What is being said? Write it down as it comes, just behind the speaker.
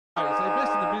So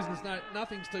best in the business, no,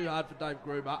 nothing's too hard for Dave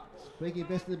Gruber. Speaking of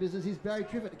best in the business, here's Barry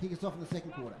Triffett to kick us off in the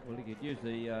second quarter. Well, he could use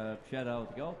the shadow of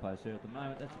the goalpost there at the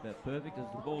moment. That's about perfect as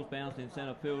the ball's bounced in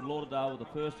centre field. Lauderdale with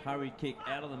the first hurried kick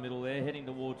out of the middle there, heading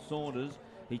towards Saunders.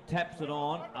 He taps it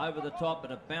on over the top,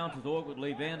 but it bounces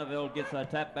awkwardly. Vandervelde gets a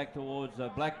tap back towards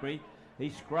Blackberry.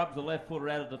 He scrubs the left footer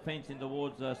out of defence in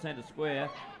towards centre square.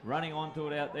 Running onto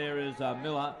it out there is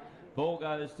Miller. Ball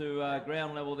goes to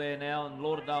ground level there now, and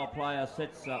Lauderdale player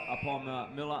sets upon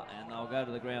Miller, and they'll go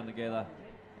to the ground together,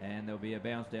 and there'll be a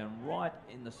bounce down right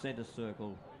in the centre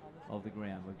circle of the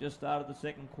ground. We've just started the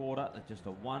second quarter. There's just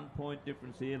a 1 point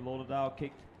difference here. Lauderdale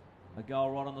kicked a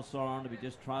goal right on the siren to be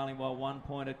just trailing by 1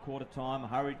 point at quarter time. A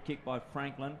hurried kick by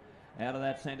Franklin out of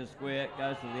that centre square. It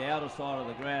goes to the outer side of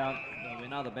the ground. There'll be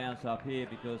another bounce up here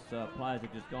because players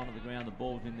have just gone to the ground. The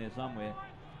ball's in there somewhere.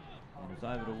 And it's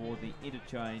over toward the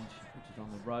interchange, which is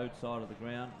on the road side of the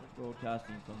ground.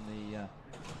 Broadcasting from the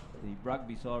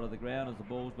rugby side of the ground as the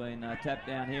ball's been tapped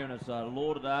down here, and it's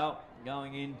Lauderdale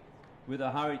going in with a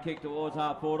hurried kick towards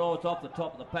half forward. Oh, it's off the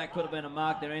top of the pack. Could have been a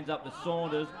mark there. Ends up to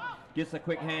Saunders. Gets the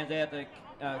quick hands out to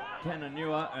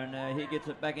Cananua, and he gets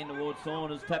it back in towards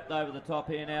Saunders. Tapped over the top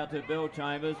here now to Bell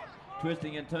Chambers.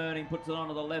 Twisting and turning, puts it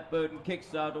onto the left boot and kicks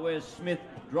to where Smith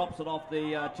drops it off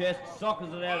the chest,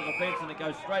 sockers it out of the fence, and it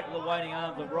goes straight to the waiting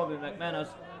arms of Robbie McManus,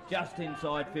 just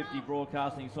inside 50,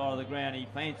 broadcasting side of the ground. He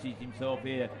fancies himself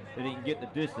here that he can get the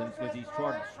distance because he's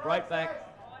trotted straight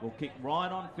back. Will kick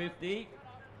right on 50.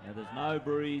 Now there's no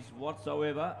breeze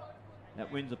whatsoever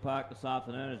at Windsor Park this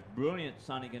afternoon. It's brilliant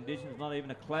sunny conditions, not even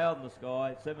a cloud in the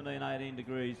sky, 17, 18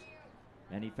 degrees.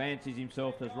 And he fancies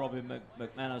himself as Robbie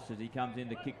McManus as he comes in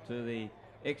to kick to the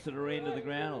Exeter end of the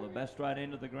ground, or the Bass Strait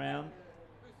end of the ground.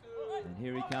 And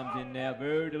here he comes in now,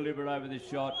 very deliberate over this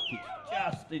shot. Kicks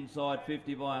just inside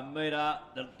 50 by a metre.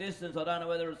 The distance, I don't know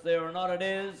whether it's there or not, it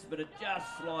is, but it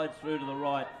just slides through to the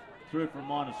right, through for a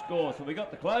minor score. So we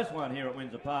got the close one here at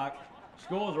Windsor Park.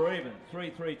 Scores are even,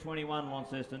 3-3-21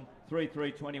 Launceston,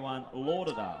 3-3-21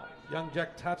 Lauderdale. Young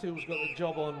Jack Tuttle's got the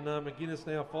job on McGuinness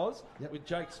now, Foz, with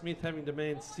Jake Smith having to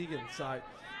man Sigan. So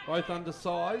both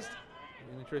undersized.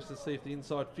 I'm interested to see if the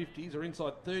inside 50s or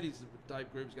inside 30s that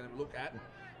Dave Gruber's going to look at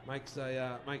makes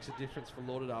a difference for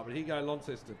Lauderdale. But here you go,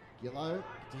 Launceston. Gillow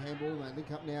to handball, and they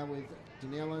link up now with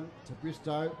Denellen to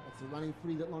Bristow. It's the running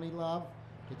footy that Lonnie loved.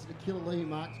 Gets it to Killer Lee,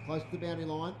 marks close to the boundary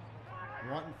line.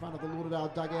 Right in front of the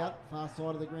Lauderdale dugout, far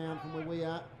side of the ground from where we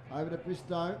are. Over to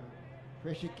Bristow.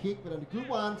 Pressure kick, but a good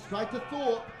one. Straight to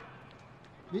Thorpe.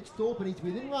 Mitch Thorpe, and he's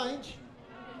within range.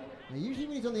 Now, usually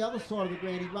when he's on the other side of the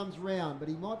ground, he runs round, but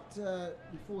he might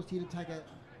be forced here to take a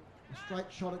straight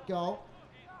shot at goal.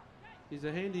 He's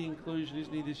a handy inclusion,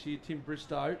 isn't he, this year, Tim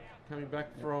Bristow, coming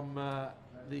back from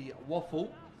the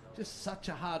Waffle. Just such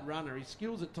a hard runner. His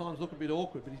skills at times look a bit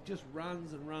awkward, but he just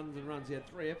runs and runs and runs. He had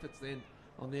 3 efforts then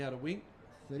on the outer wing.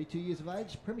 32 years of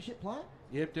age, premiership player.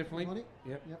 Yep, definitely.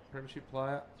 Yep, premiership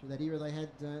player. Through that era they had...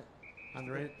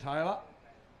 under Ant Taylor.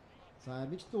 So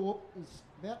Mitch Thorpe is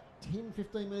about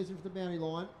 10-15 metres into the boundary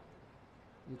line.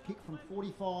 He'll kick from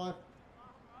 45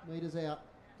 metres out.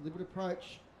 Deliberate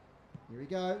approach. Here he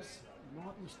goes. He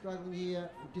might be struggling here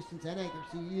for distance and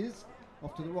accuracy. He is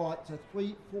off to the right. So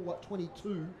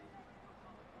 3-4-22.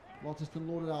 Launceston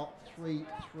Lauderdale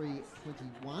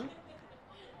 3-3-21.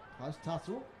 Close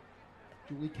tussle.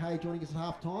 Julie Kay joining us at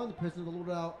half time, the president of the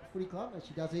Lauderdale Footy Club, as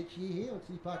she does each year here on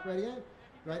City Park Radio.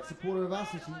 Great supporter of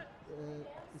us, as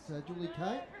she, Julie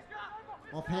Kay.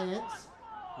 Off hands.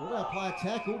 Lauderdale player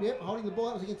tackled, yep, holding the ball.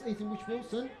 That was against Ethan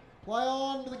Witch-Wilson. Play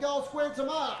on with the goal square, it's a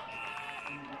mark.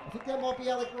 I think that might be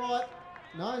Alec Wright.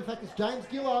 No, in fact, it's James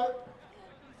Gillow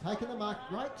taking the mark.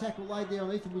 Great tackle laid there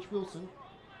on Ethan Witch-Wilson.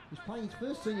 He's playing his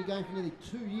first senior game for nearly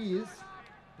 2 years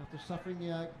after suffering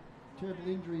terrible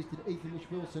injuries to Ethan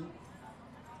Witch-Wilson.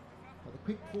 But the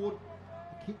quick forward,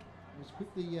 the kick was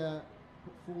quickly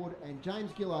put forward, and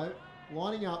James Gillow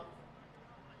lining up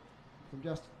from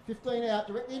just 15 out,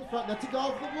 directly in front. That's a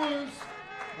goal for the Blues.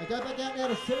 They go back out now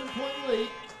to 7-point lead,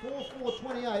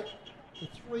 4-4-28 to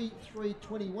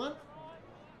 3-3-21.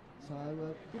 So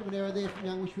a bit of an error there from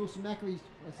young Witch-Wilson. Macquarie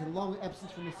has had a long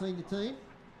absence from the senior team.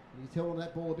 He's held on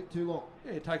that ball a bit too long.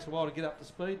 Yeah, it takes a while to get up to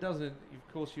speed, doesn't it?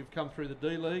 Of course, you've come through the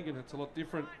D-League, and it's a lot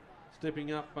different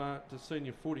stepping up to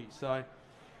senior footy. So,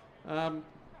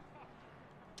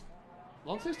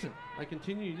 Launceston, they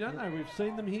continue. You don't know, we've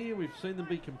seen them here. We've seen them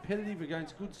be competitive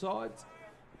against good sides.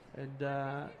 And,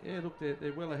 yeah, look,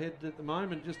 they're well ahead at the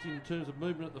moment just in terms of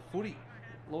movement at the footy.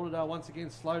 Lauderdale once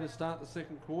again slow to start the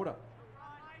second quarter.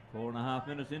 4.5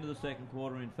 minutes into the second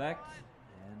quarter, in fact.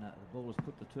 And the ball is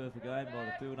put to turf again by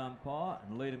the field umpire.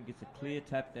 And Leadham gets a clear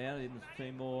tap down. He didn't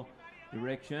see more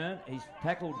direction. He's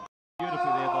tackled beautifully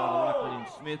there by the ruckman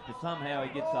in Smith, but somehow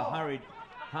he gets a hurried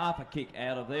half a kick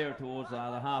out of there towards the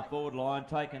half forward line.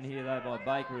 Taken here though by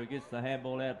Baker, who gets the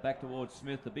handball out back towards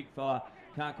Smith. The big fella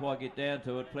can't quite get down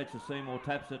to it. Fletcher Seymour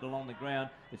taps it along the ground.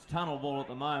 It's tunnel ball at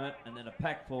the moment, and then a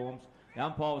pack forms. The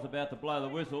umpire was about to blow the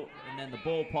whistle, and then the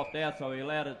ball popped out, so he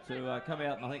allowed it to come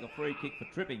out, and I think a free kick for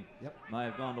tripping may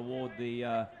have gone toward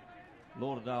the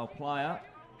Lauderdale player,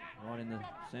 right in the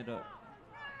centre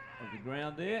of the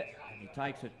ground there. And he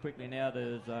takes it quickly now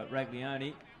to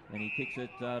Raglione, and he kicks it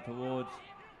towards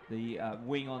the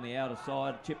wing on the outer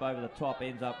side. Chip over the top,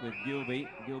 ends up with Gilby.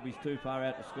 Gilby's too far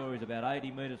out to score. He's about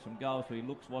 80 metres from goal, so he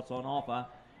looks what's on offer.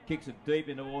 Kicks it deep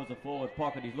in towards the forward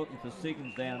pocket. He's looking for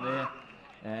Siggins down there.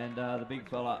 And the big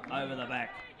fella over the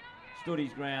back stood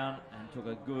his ground and took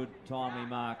a good timely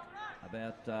mark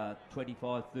about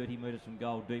 25, 30 metres from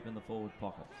goal deep in the forward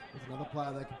pocket. There's another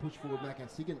player they can push forward, Mac, and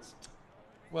Siggins.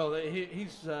 Well,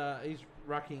 he's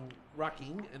rucking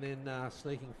and then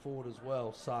sneaking forward as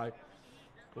well. So, of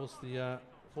course, the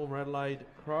former Adelaide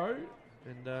Crow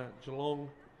and Geelong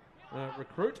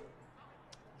recruit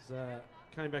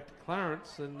came back to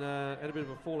Clarence and had a bit of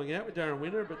a falling out with Darren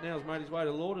Winter, but now has made his way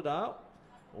to Lauderdale,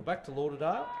 or back to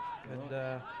Lauderdale,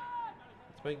 and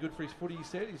it's been good for his footy, he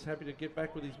said. He's happy to get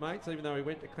back with his mates, even though he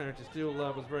went to Clarence, he still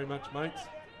was very much mates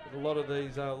with a lot of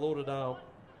these Lauderdale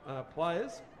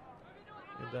players.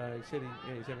 And he said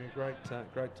he's having a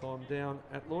great time down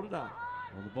at Lauderdale.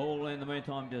 Well, the ball in the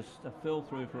meantime just fell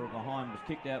through for a behind, was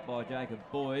kicked out by Jacob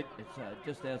Boyd. It's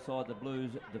just outside the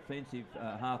Blues' defensive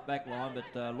half-back line,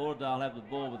 but Lauderdale have the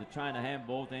ball with a chain of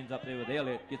handballs, ends up there with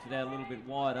Elliott, gets it out a little bit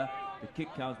wider. The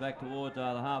kick comes back towards the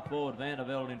half-forward,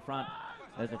 Vandervelde in front,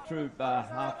 as a true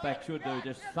half-back should do,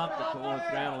 just thumped it towards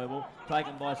ground level.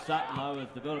 Taken by Sutton, though, is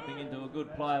developing into a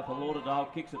good player for Lauderdale,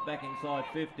 kicks it back inside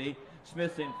 50.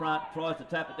 Smith's in front, tries to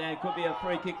tap it down. Could be a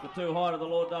free kick for too high to the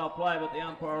Lauderdale player, but the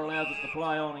umpire allows it to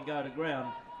play on and go to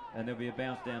ground. And there'll be a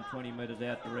bounce down 20 metres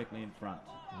out directly in front.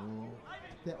 Oh,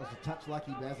 that was a touch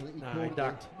lucky, Basil. No, he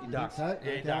ducked. He ducked. So?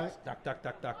 Yeah, he ducked.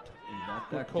 Ducked.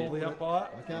 Good call the umpire.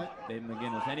 Okay. Ben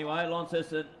McGuinness. Anyway,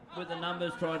 Launceston with the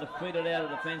numbers trying to feed it out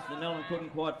of defence. Nellen couldn't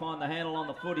quite find the handle on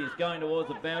the foot. He's going towards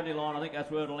the boundary line. I think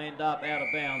that's where it'll end up, out of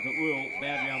bounds. It will.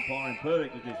 Boundary umpire in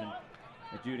perfect position.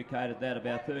 Adjudicated that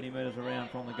about 30 metres around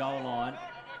from the goal line.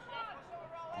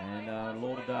 And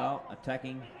Lauderdale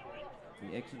attacking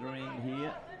the Exeter end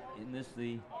here in this,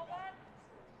 the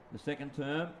second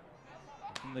term.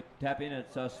 From the tap in,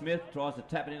 it's Smith tries to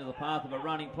tap it into the path of a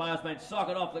running player. It's been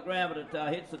socked off the ground, but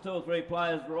it hits the two or three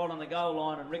players right on the goal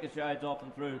line and ricochets off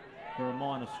and through for a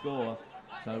minor score.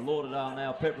 So Lauderdale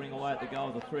now peppering away at the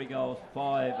goals of 3 goals,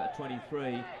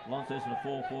 5-23. Launceston a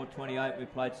 4-4-28.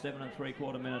 We've played 7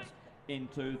 3/4 minutes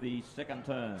into the second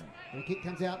term. The kick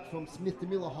comes out from Smith to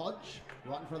Miller Hodge,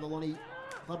 right in front of the Lonnie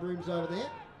club rooms over there.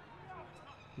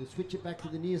 He'll switch it back to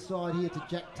the near side here to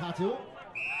Jack Tuttle.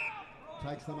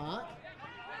 Takes the mark.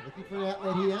 Looking for an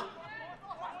outlet here.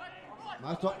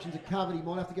 Most options are covered. He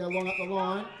might have to go long up the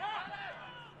line.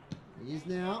 He is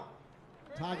now.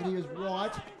 Target here is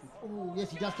right. Oh,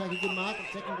 yes, he does take a good mark.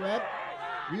 Second grab.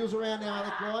 Wheels around now,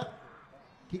 Alec Wright.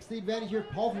 Kicks the advantage here of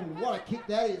Polfman. What a kick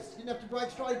that is. Didn't have to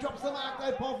break straight. He drops the mark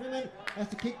though. Polfman has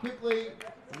to kick quickly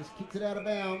and just kicks it out of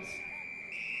bounds.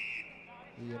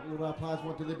 All of our players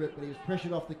want deliberate, but he was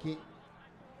pressured off the kick.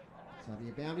 So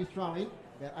the boundary throw in.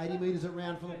 About 80 metres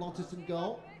around from the Launceston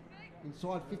goal.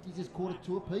 Inside 50s is quarter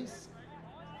to apiece.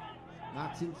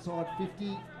 Marks inside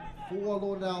 50. 4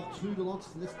 Lauderdale, 2 to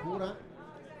Launceston this quarter.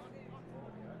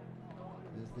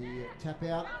 There's the tap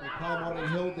out. The player might have been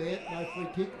held there. No free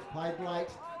kick. It's played late.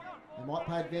 They might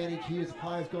play advantage here as the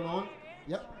player's gone on.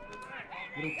 Yep.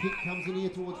 Little kick comes in here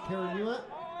towards Karanua.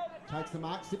 Takes the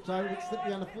mark. Slips over. It's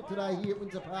slippery underfoot today here at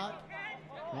Windsor Park.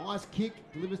 Nice kick.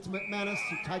 Delivers to McManus,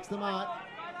 who takes the mark.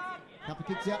 Couple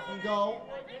kicks out from goal.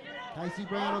 Casey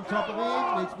Brown on top of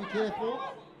him. Needs to be careful.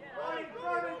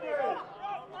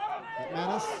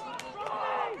 McManus.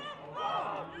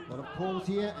 A lot of calls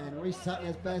here, and Reece Sutton,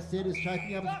 as Baz said, is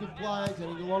shaking up as a good player. He's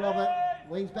getting a lot of it.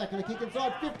 Leans back and a kick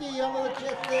inside 50 under the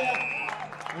chest there.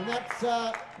 And that's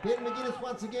Ben McGuinness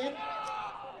once again.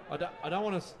 I don't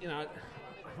want to, I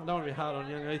don't want to be hard on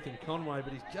young Ethan Conway,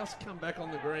 but he's just come back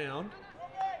on the ground,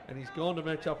 and he's gone to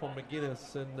match up on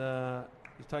McGuinness, and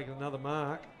he's taken another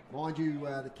mark. Mind you,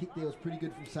 the kick there was pretty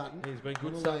good from Sutton. He's been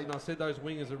good, Sutton. I said those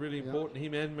wingers are really important,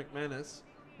 him and McManus.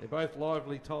 They're both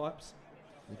lively types.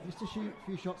 They've missed a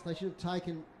few shots they should have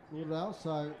taken, Lauderdale,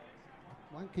 so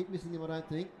won't keep missing them, I don't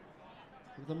think.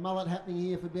 With the mullet happening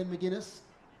here for Ben McGuinness.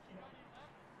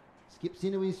 Skips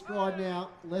into his stride now.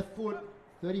 Left foot,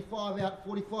 35 out,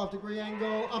 45 degree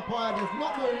angle. Umpire does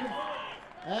not move.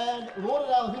 And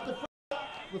Lauderdale hit the front.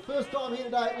 The first time here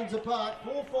today at Windsor Park.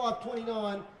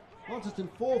 4-5-29. Launceston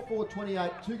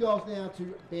 4-4-28. 2 goals now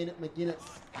to Ben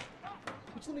McGuinness.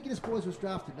 Which of the McGuinness boys was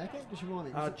drafted, Macca? Just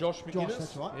remind me. Josh McGuinness. Josh,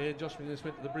 that's right. Yeah, Josh McGuinness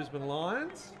went to the Brisbane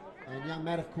Lions. And young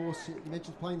Matt, of course, you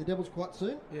mentioned playing the Devils quite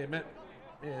soon. Yeah, Matt.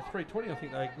 Yeah, 3:20 I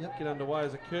think they get underway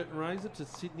as a curtain raiser to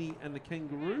Sydney and the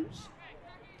Kangaroos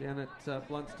down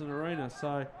at Launceston Arena.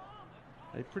 So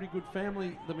a pretty good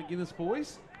family, the McGuinness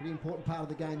boys. Pretty important part of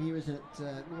the game here, isn't it?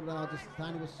 Lauderdale just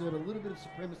starting to assert a little bit of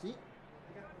supremacy.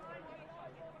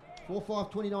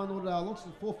 4-5-29 Lauderdale,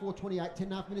 Launceston 4-4-28,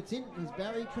 10.5 minutes in. Here's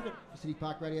Barry Cricket for City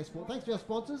Park Radio Sport. Thanks to our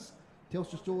sponsors,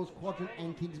 Telstra Stores, Quadrant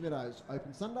and Kings Meadows.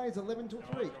 Open Sundays 11 till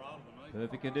 3.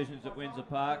 Perfect conditions at Windsor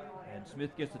Park, and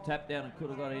Smith gets the tap down and could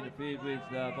have got interfered with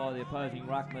by the opposing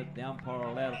ruckman. The umpire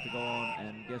allowed it to go on,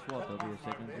 and guess what? There'll be a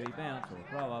secondary bounce or a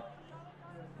throw up,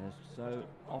 as so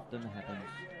often happens.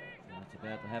 And it's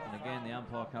about to happen again. The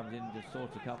umpire comes in and just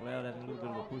sorts a couple out, having a little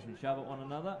bit of a push and shove at one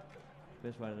another.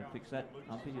 Best way to fix that,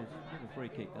 umpy, is give a free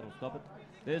kick. That'll stop it.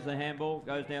 There's the handball.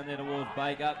 Goes down there towards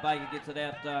Baker. Baker gets it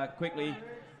out quickly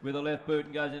with the left boot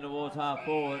and goes in towards half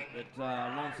forward. But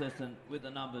Launceston, with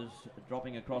the numbers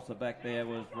dropping across the back there,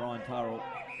 was Ryan Turrell.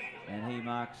 And he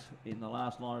marks in the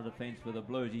last line of defence for the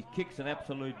Blues. He kicks an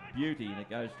absolute beauty, and it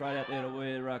goes straight out there to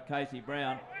where Casey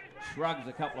Brown shrugs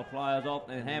a couple of players off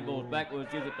and handballs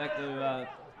backwards, gives it back to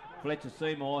Fletcher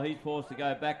Seymour. He's forced to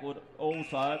go backward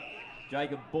also.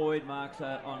 Jacob Boyd marks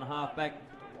on half-back.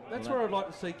 That's where I'd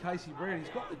like to see Casey Brown. He's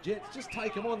got the Jets. Just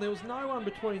take him on. There was no one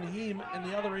between him and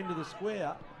the other end of the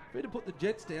square. Better put the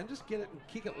Jets down. Just get it and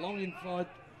kick it long inside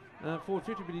forward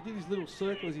 50. But he did his little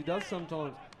circle as he does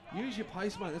sometimes. Use your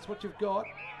pace, mate. That's what you've got.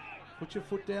 Put your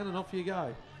foot down and off you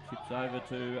go. Chips over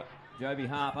to Joby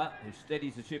Harper, who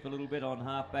steadies the ship a little bit on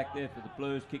half-back there for the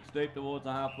Blues. Kicks deep towards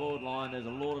the half-forward line. There's a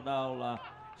Lauderdale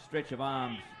stretch of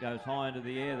arms. Goes high into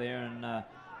the air there, and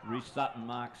Rhys Sutton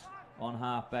marks on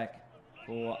half-back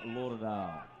for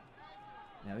Lauderdale.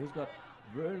 Now he's got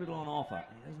very little on offer.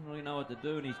 He doesn't really know what to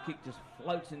do, and his kick just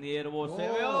floats in the air towards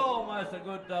there. Oh, almost a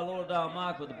good Lauderdale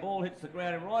mark, but the ball hits the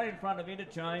ground right in front of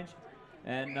interchange.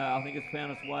 And I think it's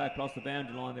found its way across the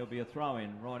boundary line. There'll be a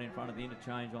throw-in right in front of the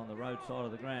interchange on the road side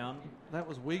of the ground. That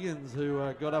was Wiggins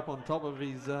who got up on top of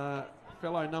his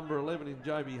fellow number 11 in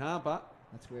Joby Harper.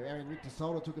 That's where Aaron Richter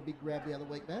Solder took a big grab the other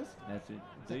week, Baz. That's it.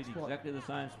 Indeed, exactly the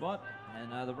same spot.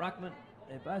 And the ruckman,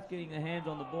 they're both getting their hands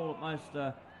on the ball at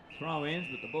most throw-ins,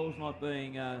 but the ball's not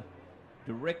being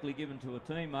directly given to a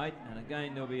teammate. And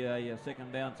again, there'll be a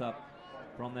second bounce up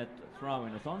from that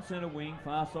throw-in. It's on centre wing,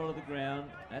 far side of the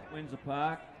ground at Windsor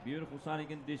Park. Beautiful sunny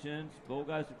conditions. Ball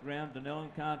goes to ground.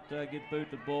 Denellen can't get boot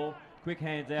the ball. Quick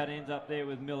hands out, ends up there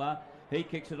with Miller. He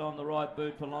kicks it on the right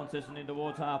boot for Launceston in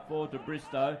towards half forward to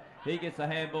Bristow. He gets the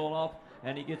handball off,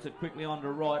 and he gets it quickly on the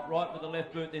right with the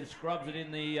left boot, then scrubs it in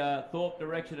the Thorpe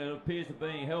direction. It appears to be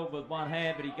being held with one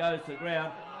hand, but he goes to the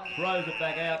ground, throws it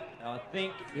back out. I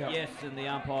think, yes, and the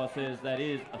umpire says that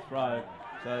is a throw.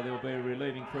 So there will be a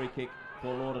relieving free kick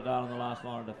for Lauderdale in the last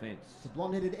line of defence. It's a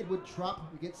blonde-headed Edward Trupp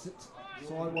who gets it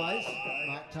sideways.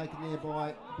 Mark taken there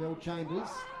by Bell Chambers.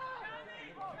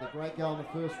 The great goal in the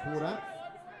first quarter.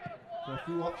 So a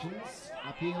few options.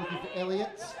 Up here looking for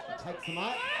Elliott. He takes them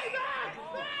up.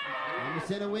 On the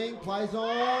centre wing, plays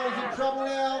on. He's in trouble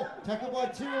now. Tackled by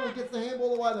Tyrrell. He gets the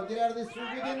handball away. They'll get out of this through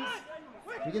Wiggins.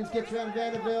 Wiggins gets around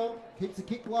Vanderbilt. Keeps the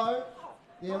kick low.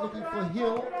 They're looking for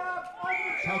Hill.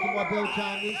 Taken by Bell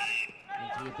Chambers.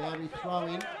 Into a boundary throw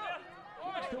in.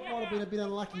 Still might have been a bit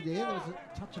unlucky there. There was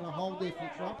a touch and a hold there from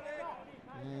Trump.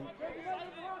 And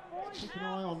keep an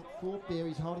eye on Thorpe there.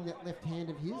 He's holding that left hand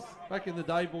of his. Back in the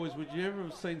day, boys, would you ever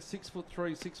have seen 6'3",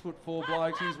 6'4"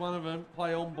 blokes? Here's one of them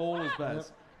play on ball as Baz. Yep.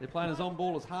 They're playing as on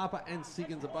ball as Harper and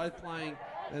Siggins are both playing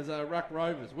as Ruck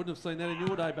Rovers. Wouldn't have seen that in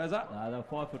your day, Bazza. No, they're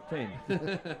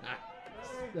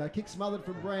 5'10". Kick smothered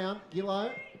from Brown.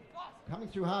 Gillow coming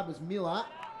through hard was Miller.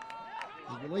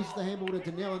 He releases the handball to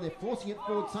Denellen. They're forcing it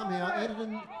forward somehow.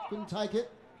 Anderton couldn't take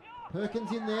it.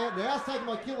 Perkins in there. Now it's taken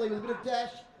by Killey with a bit of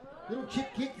dash. Little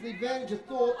chip kick to the advantage of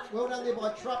Thorpe. Well done there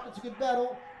by Trupp. It's a good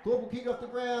battle. Thorpe will kick off the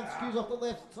ground. Skews off the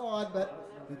left side, but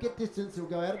he'll get distance. He'll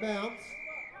go out of bounds.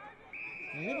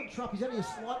 And Evan Trupp, he's only a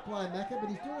slight player, Macca, but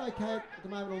he's doing okay at the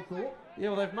moment on Thorpe. Yeah,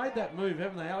 well, they've made that move,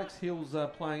 haven't they? Alex Hill's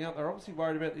playing up. They're obviously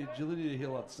worried about the agility of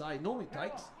Hill, I'd say. Normally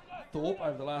takes Thorpe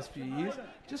over the last few years.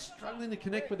 Just struggling to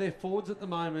connect with their forwards at the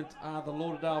moment, the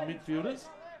Lauderdale midfielders.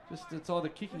 Just it's either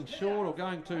kicking short or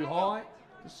going too high.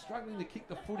 Just struggling to kick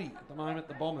the footy at the moment,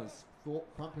 the Bombers. Thorpe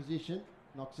front position,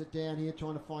 knocks it down here,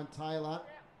 trying to find Taylor.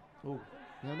 Ooh.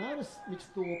 Now notice Mitch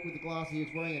Thorpe with the glass, he was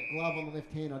wearing a glove on the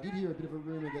left hand. I did hear a bit of a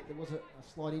rumour that there was a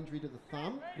slight injury to the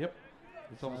thumb. Yep.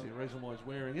 It's obviously a reason why he's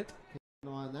wearing it. Keep an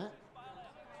eye on that.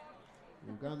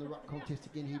 We'll go in the ruck contest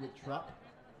again here with Trupp.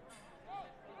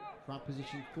 Front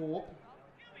position Thorpe.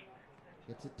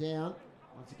 Gets it down.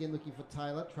 Once again looking for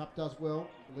Taylor. Trupp does well.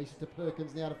 Releases to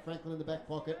Perkins, now to Franklin in the back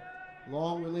pocket.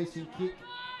 Long releasing kick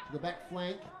to the back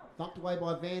flank. Thumped away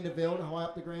by Vandervelde, high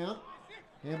up the ground.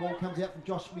 Handball comes out from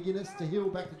Josh McGuinness to Hill,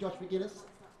 back to Josh McGuinness.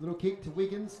 Little kick to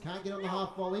Wiggins, can't get on the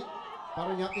half volley.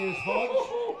 Buttering up there is Hodge.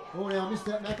 Oh, now I missed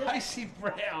that, Macca. Casey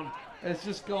Brown has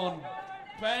just gone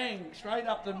bang straight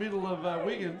up the middle of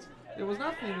Wiggins. There was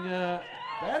nothing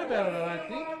bad about it, I don't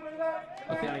think.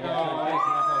 I think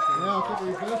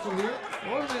reversal here.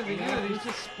 It wasn't anything in it, he's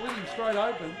just split him straight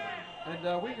open.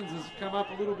 And Wiggins has come up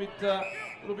a little bit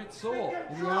sore.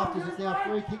 In the afters, it's now a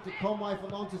free kick to Conway for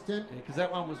Launceston. Yeah, because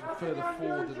that one was further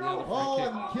forward than the other free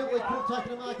kick. And Kinley could have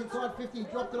taken a mark inside 50. He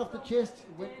dropped it off the chest,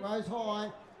 rose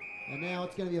high. And now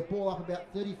it's going to be a ball up about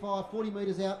 35, 40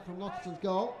 metres out from Launceston's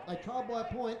goal. They trailed by a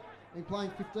point and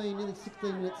playing 15, nearly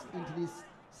 16 minutes into this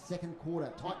second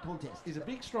quarter. Tight contest. He's a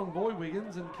big, strong boy,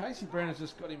 Wiggins, and Casey Brown has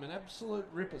just got him an absolute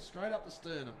ripper straight up the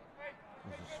sternum.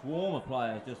 There's a swarm of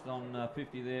players just on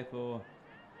 50 there for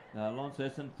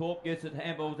Launceston. Thorpe gets it,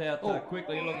 handballs out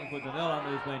quickly, looking for Danella,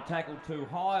 who's been tackled too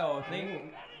high, I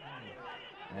think.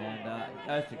 And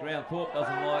goes to ground. Thorpe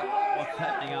doesn't like what's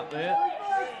happening up there.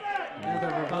 Now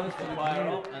they reversed the player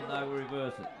off and they will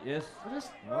reverse it. Yes.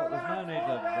 Well, there's no need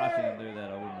to rush in and do that,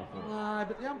 I wouldn't have thought. No,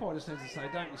 but the umpire just needs to say,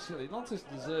 don't be silly.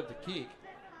 Launceston deserved the kick.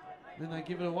 Then they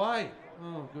give it away.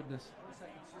 Oh, goodness.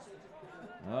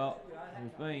 Well,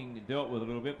 he's being dealt with a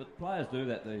little bit, but players do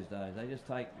that these days. They just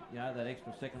take, that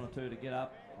extra second or two to get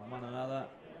up on one another,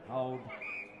 hold,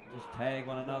 just tag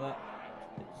one another.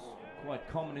 It's quite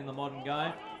common in the modern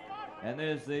game. And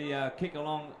there's the kick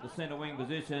along the centre wing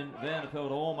position. Vandervelde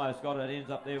almost got it,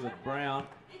 ends up there with Brown.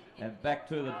 And back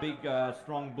to the big,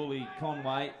 strong bully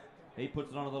Conway. He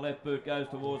puts it onto the left boot, goes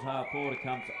towards half forward,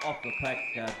 comes off the pack.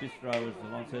 Bistro is the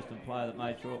Launceston player that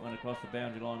made sure it went across the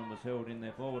boundary line and was held in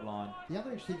their forward line. The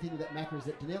other interesting thing with that Macca is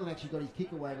that Danellen actually got his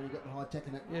kick away when he got the high tack,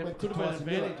 and it could have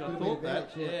been an advantage. I thought that.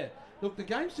 Yeah. Look, the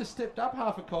game's just stepped up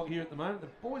half a cog here at the moment. The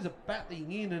boys are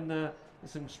battling in, and there's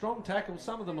some strong tackles,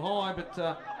 some of them high, but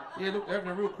look, they're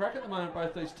having a real crack at the moment,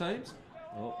 both these teams.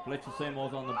 Well, Fletcher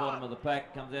Seymour's on the bottom of the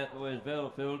pack, comes out towards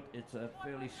Velderfield. It's a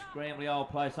fairly scrambly old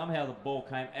play. Somehow the ball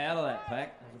came out of that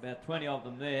pack. There's about 20 of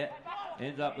them there.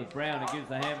 Ends up with Brown, who gives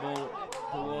the handball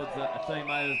towards a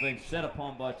teammate who's been set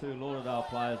upon by two Lauderdale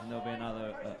players, and there'll be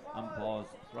another umpire's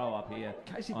throw up here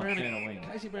Casey on Brown, centre wing.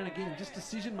 Casey Brown again, just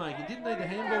decision making. Didn't need the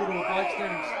handball to a bloke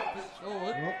standing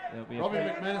forward. Robbie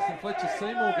McManus and Fletcher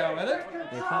Seymour go at it.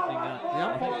 There's something. The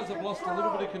umpires have lost a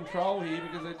little bit of control here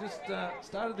because they just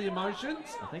started the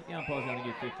emotions. I think the umpire's going to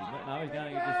give 50. No, he's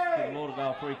going to just give a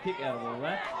Lauderdale free kick out of all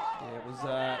that. Yeah, it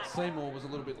was Seymour was a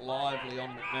little bit lively on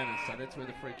McManus, so that's where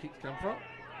the free kicks come from.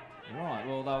 Right,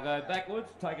 well, they'll go backwards,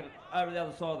 take it over the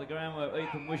other side of the ground where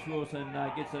Ethan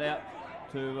Wishwilson gets it out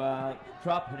to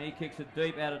Trupp, and he kicks it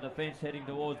deep out of defence, heading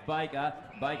towards Baker.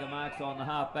 Baker marks on the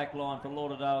half-back line for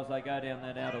Lauderdale as they go down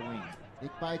that outer wing.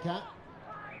 Nick Baker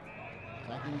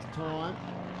taking his time.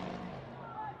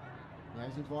 Now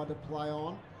he's invited to play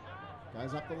on.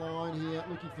 Goes up the line here,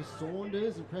 looking for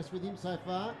Saunders. Impressed with him so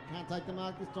far. Can't take the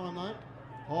mark this time though.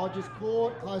 Hodge is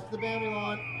caught, close to the boundary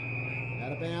line.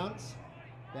 Out of bounds.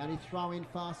 Bounty throw in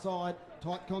far side.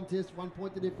 Tight contest, 1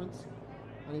 point the difference.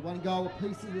 Only one goal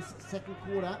apiece in this second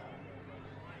quarter.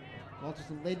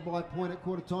 Launceston led by a point at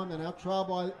quarter time. They're now trailed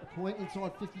by a point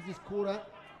inside 50 this quarter.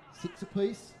 6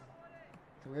 apiece.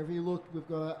 So wherever you look, we've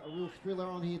got a real thriller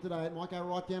on here today. It might go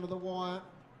right down to the wire.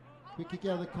 Quick kick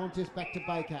out of the contest, back to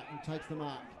Baker, who takes the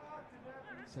mark.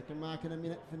 Second mark in a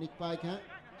minute for Nick Baker.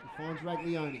 He finds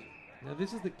Raglione. Now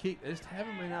this is the kick. They just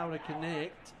haven't been able to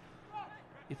connect.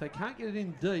 If they can't get it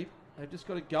in deep, they've just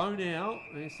got to go now.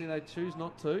 And you see they choose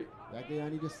not to.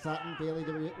 Raglione to Sutton, barely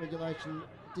the regulation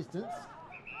distance.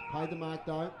 Paid the mark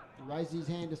though. He raises his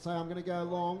hand to say, I'm going to go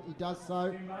long. He does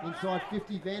so. Inside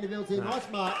 50, Vandervelde's there. Nice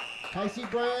mark. Casey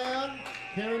Brown.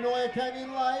 Paranoia came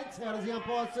in late. How does the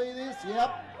umpire see this?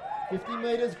 Yep. 50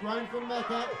 metres, grown from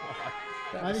Macca.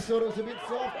 Maybe thought it was a bit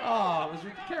soft. Oh, it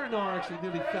was Caranoia actually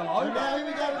nearly fell over. And now here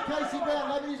we go with Casey Brown.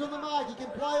 Nobody's on the mark. He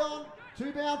can play on.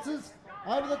 2 bounces.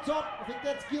 Over the top. I think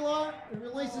that's Gillo. He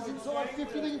releases inside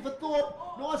 50, looking for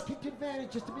Thorpe. Nice kick to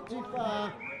advantage, just a bit too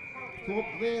far. Thorpe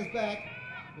glares back.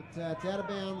 But it's out of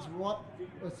bounds right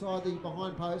beside the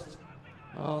behind post.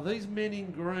 Oh, these men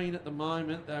in green at the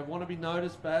moment, they want to be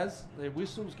noticed, Baz. Their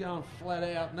whistle's going flat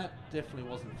out, and that definitely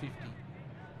wasn't 50.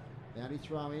 Bounty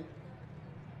throw in.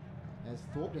 As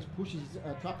Thorpe just pushes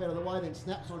Trupp out of the way, then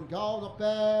snaps on goal. Not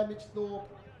bad, Mitch Thorpe.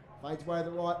 Fades away to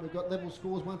the right. We've got level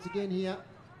scores once again here.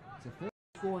 It's a first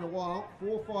score in a while.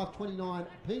 4-5-29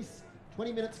 apiece.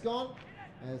 20 minutes gone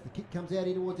as the kick comes out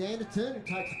here towards Anderton, who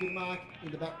takes a good mark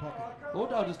in the back pocket.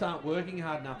 Lauderdale just aren't working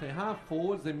hard enough. They're half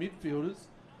forwards, they're midfielders.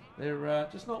 They're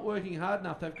just not working hard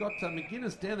enough. They've got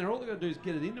McGuinness down there. All they've got to do is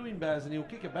get it into him, Baz, and he'll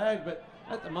kick a bag. But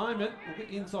at the moment, we'll get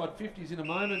the inside 50s in a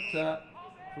moment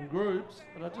from groups.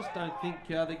 But I just don't think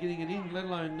they're getting it in, let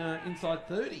alone inside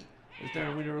 30, as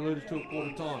Darren Winter alluded to at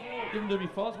quarter time. Give them to me,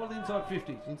 Foz. What are the inside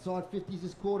 50s? Inside 50s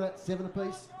this quarter, 7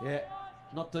 apiece. Yeah.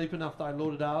 Not deep enough though,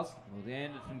 Lauderdale's. Well, the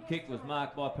Anderson kick was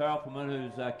marked by Parelfelman,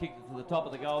 who's kicked it to the top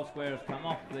of the goal square, has come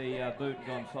off the boot and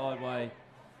gone sideways,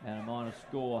 and a minor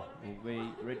score will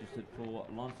be registered for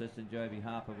Launceston. Joby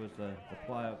Harper was the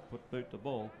player put boot to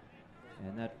ball,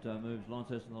 and that moves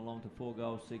Launceston along to 4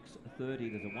 goals, 6-30.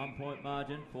 There's a 1 point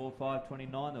margin,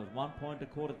 4-5-29. There was 1 point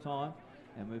at quarter time,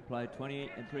 and we've played 20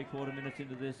 3/4 minutes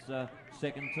into this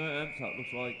second term, so it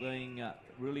looks like being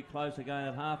really close again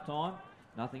at half time.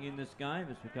 Nothing in this game.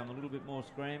 It's become a little bit more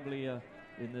scrambly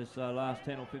in this last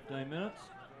 10 or 15 minutes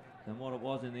than what it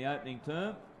was in the opening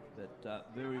term. But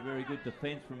very, very good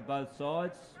defence from both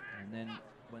sides. And then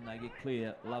when they get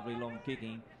clear, lovely long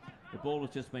kicking. The ball has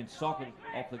just been socked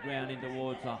off the ground in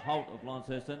towards Holt of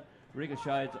Launceston.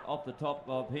 Ricochets off the top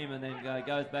of him and then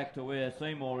goes back to where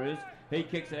Seymour is. He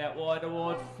kicks it out wide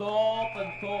towards Thorpe,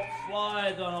 and Thorpe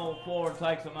slides on all 4 and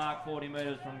takes a mark 40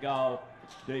 metres from goal,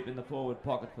 deep in the forward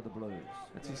pocket for the Blues.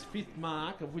 That's his 5th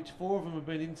mark, of which 4 of them have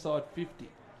been inside 50.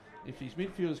 If his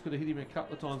midfielders could have hit him a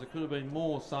couple of times, it could have been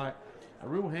more. So a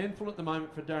real handful at the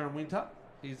moment for Darren Winter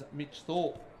is Mitch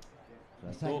Thorpe.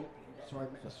 Sorry,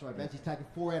 Baz, he's taken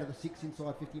 4 out of the 6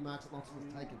 inside 50 marks that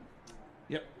Launceston's taken.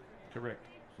 Yep, correct.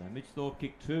 So Mitch Thorpe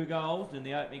kicked 2 goals in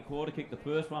the opening quarter, kicked the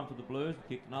first one for the Blues,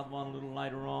 kicked another one a little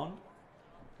later on.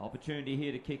 Opportunity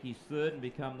here to kick his 3rd and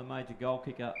become the major goal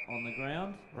kicker on the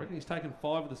ground. I reckon he's taken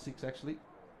 5 of the 6 actually.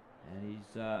 And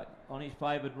he's on his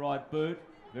favoured right boot,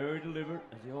 very deliberate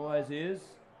as he always is.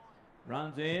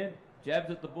 Runs in,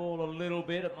 jabs at the ball a little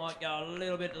bit. It might go a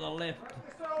little bit to the left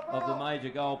of the major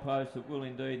goal post. It will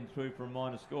indeed, and through for a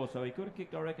minor score. So he could have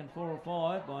kicked, I reckon, 4 or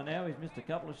 5 by now. He's missed a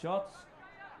couple of shots.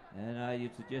 And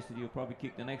you'd suggested he'll probably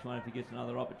kick the next one if he gets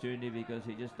another opportunity, because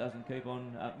he just doesn't keep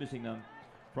on missing them.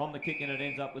 From the kick, and it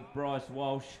ends up with Bryce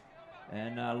Walsh,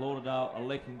 and Lauderdale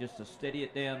electing just to steady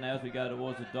it down now as we go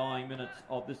towards the dying minutes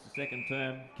of this second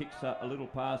term. Kicks a little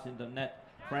pass into Nat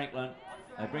Franklin.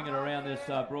 They bring it around this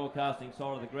broadcasting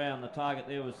side of the ground. The target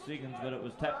there was Siggins, but it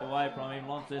was tapped away from him.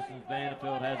 Launceston's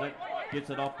Vanderfeld has it, gets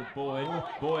it off to Boyd.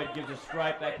 Boyd gives it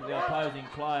straight back to the opposing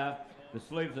player. The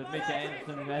sleeves of Mitch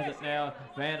Anderson has it now.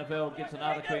 Vanderfeld gets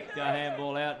another quick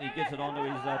handball out, and he gets it onto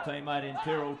his teammate in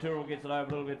Tyrrell. Tyrrell gets it over a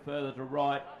little bit further to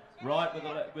right. Right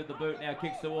with the boot now,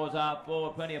 kicks towards half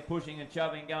forward. Plenty of pushing and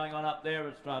shoving going on up there.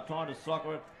 It's trying to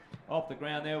soccer it off the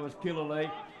ground. There was Killerley.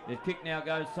 His kick now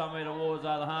goes somewhere towards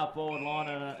the half forward line,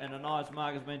 and a nice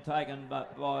mark has been taken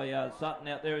by Sutton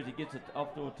out there as he gets it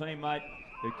off to a teammate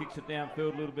who kicks it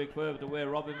downfield a little bit further to where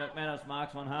Robbie McManus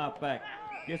marks on half back.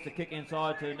 Gets the kick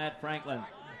inside to Nat Franklin.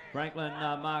 Franklin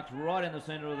marks right in the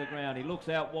centre of the ground. He looks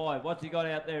out wide. What's he got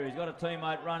out there? He's got a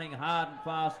teammate running hard and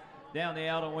fast down the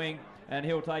outer wing, and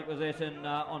he'll take possession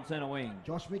on centre wing.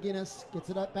 Josh McGuinness gets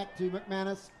it up back to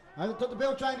McManus. Over the top, the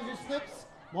bell changes, who slips.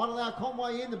 Might allow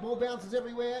Conway in. The ball bounces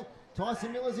everywhere.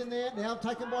 Tyson Miller's in there. Now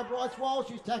taken by Bryce Walsh,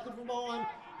 who's tackled from behind.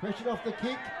 Pressured off the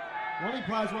kick. Ronnie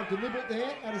players want deliberate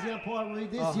there. How does the umpire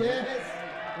read this? Yes.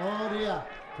 Oh dear.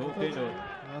 Talked into it.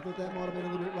 I thought that might have been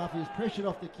a little bit rough. He was pressured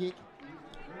off the kick,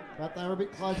 but they were a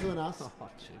bit closer than us. Oh,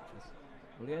 cheapness.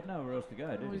 Well, he had nowhere else to go,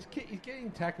 did he? He's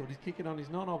getting tackled. He's kicking on his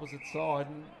non-opposite side.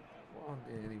 And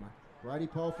anyway. Brady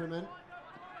Polfreman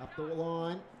up the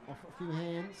line, off a few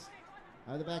hands.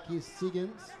 Over the back here's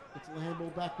Siggins. Gets the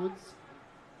handball backwards.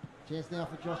 Chance now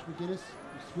for Josh McGuinness,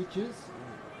 who switches.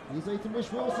 Here's Ethan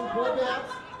Wish-Wilson, ball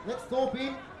bounce. Lets Thorpe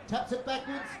in, taps it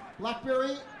backwards.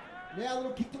 Blackberry. Now a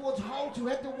little kick towards Holt, who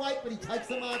had to wait, but he takes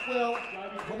the mark well.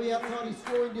 Probably outside his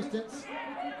scoring distance.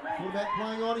 Quarterback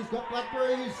playing on. He's got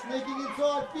Blackberry, who's sneaking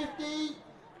inside 50.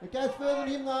 It goes further than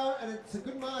him though, and it's a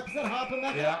good mark. Is that Harper,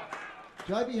 Matt? Yeah.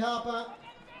 Joby Harper.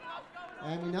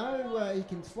 And we know he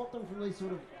can spot them from these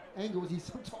sort of angles. He's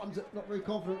sometimes not very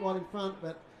confident right in front,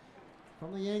 but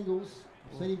from the angles,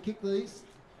 I've seen him kick these.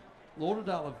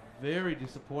 Lauderdale are very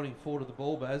disappointing forward of the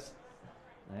ball, Baz.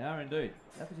 They are indeed.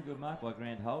 That was a good mark by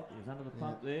Grant Holt. He was under the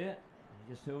pump there.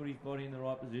 He just held his body in the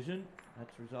right position.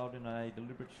 That's resulted in a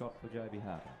deliberate shot for Joby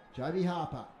Harper. Joby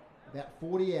Harper, about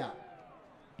 40 out.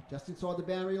 Just inside the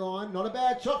boundary line. Not a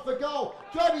bad shot for goal.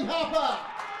 Joby Harper!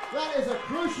 That is a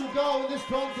crucial goal in this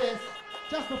contest.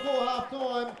 Just before half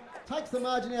time. takes the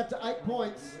margin out to 8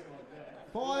 points.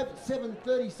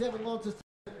 5-7-37 Launceston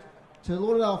to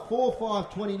Lauderdale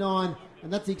 4-5-29,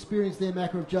 and that's the experience there,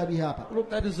 Macca, of Joby Harper. Look,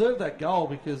 they deserve that goal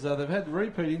because they've had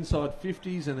repeat inside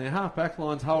 50s and their half-back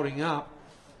line's holding up.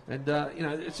 And,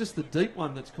 it's just the deep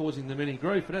one that's causing them any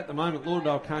grief. But at the moment,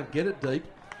 Lauderdale can't get it deep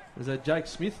as Jake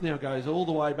Smith now goes all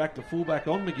the way back to fullback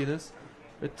on McGuinness.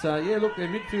 But, look, their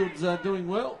midfield's doing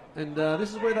well. And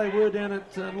this is where they were down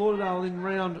at Lauderdale in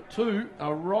round 2,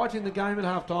 right in the game at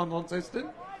half-time, Launceston.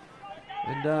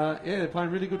 And, they're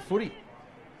playing really good footy.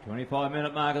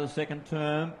 25-minute mark of the second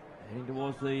term, heading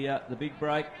towards the big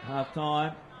break,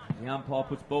 half-time. The umpire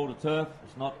puts ball to turf.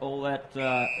 It's not all that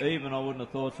even, I wouldn't have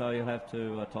thought, so you'll have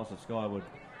to toss it skyward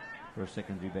for a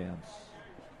secondary bounce.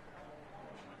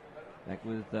 Back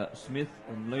with Smith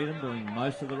and Leedham doing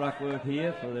most of the ruck work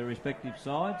here for their respective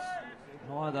sides.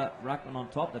 Neither ruckman on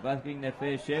top, they're both getting their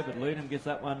fair share, but Leedham gets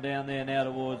that one down there now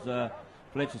towards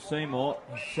Fletcher Seymour.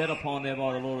 Set upon there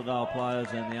by the Lauderdale players,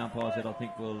 and the umpire said, I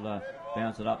think we'll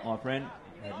bounce it up, my friend.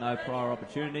 Had no prior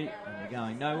opportunity, and they're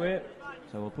going nowhere.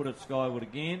 So we'll put it skyward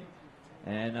again.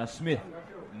 And Smith,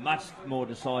 much more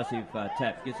decisive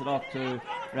tap. Gets it off to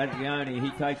Radiglione.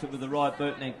 He takes it with the right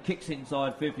boot and then kicks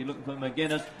inside 50, looking for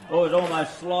McGuinness. Oh, it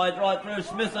almost slides right through.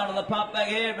 Smith's under the pump back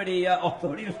here, but I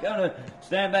thought he was going to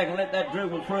stand back and let that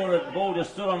dribble through. The ball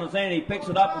just stood on his hand. He picks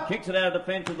it up and kicks it out of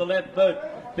defence with the left boot.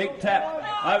 Big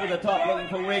tap over the top, looking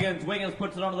for Wiggins. Wiggins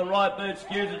puts it onto the right boot,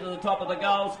 skews it to the top of the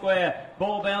goal square.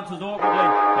 Ball bounces awkwardly.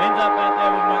 Ends up out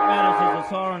there with McManus as the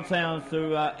siren sounds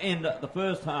to end the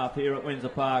first half here at Windsor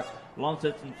Park.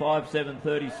 Launceston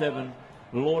 5-7-37,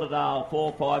 Lauderdale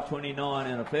 4-5-29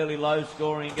 in a fairly low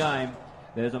scoring game.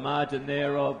 There's a margin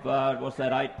there of,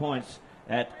 8 points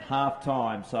at half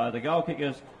time. So the goal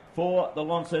kickers for the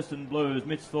Launceston Blues,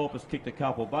 Mitch Thorpe has kicked a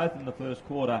couple, both in the first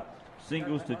quarter.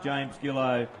 Singles to James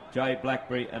Gillow, Jay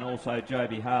Blackberry and also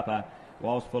Joby Harper.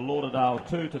 Whilst for Lauderdale,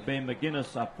 2 to Ben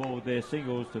McGuinness, up forward their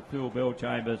singles to Phil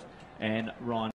Bellchambers and Ryan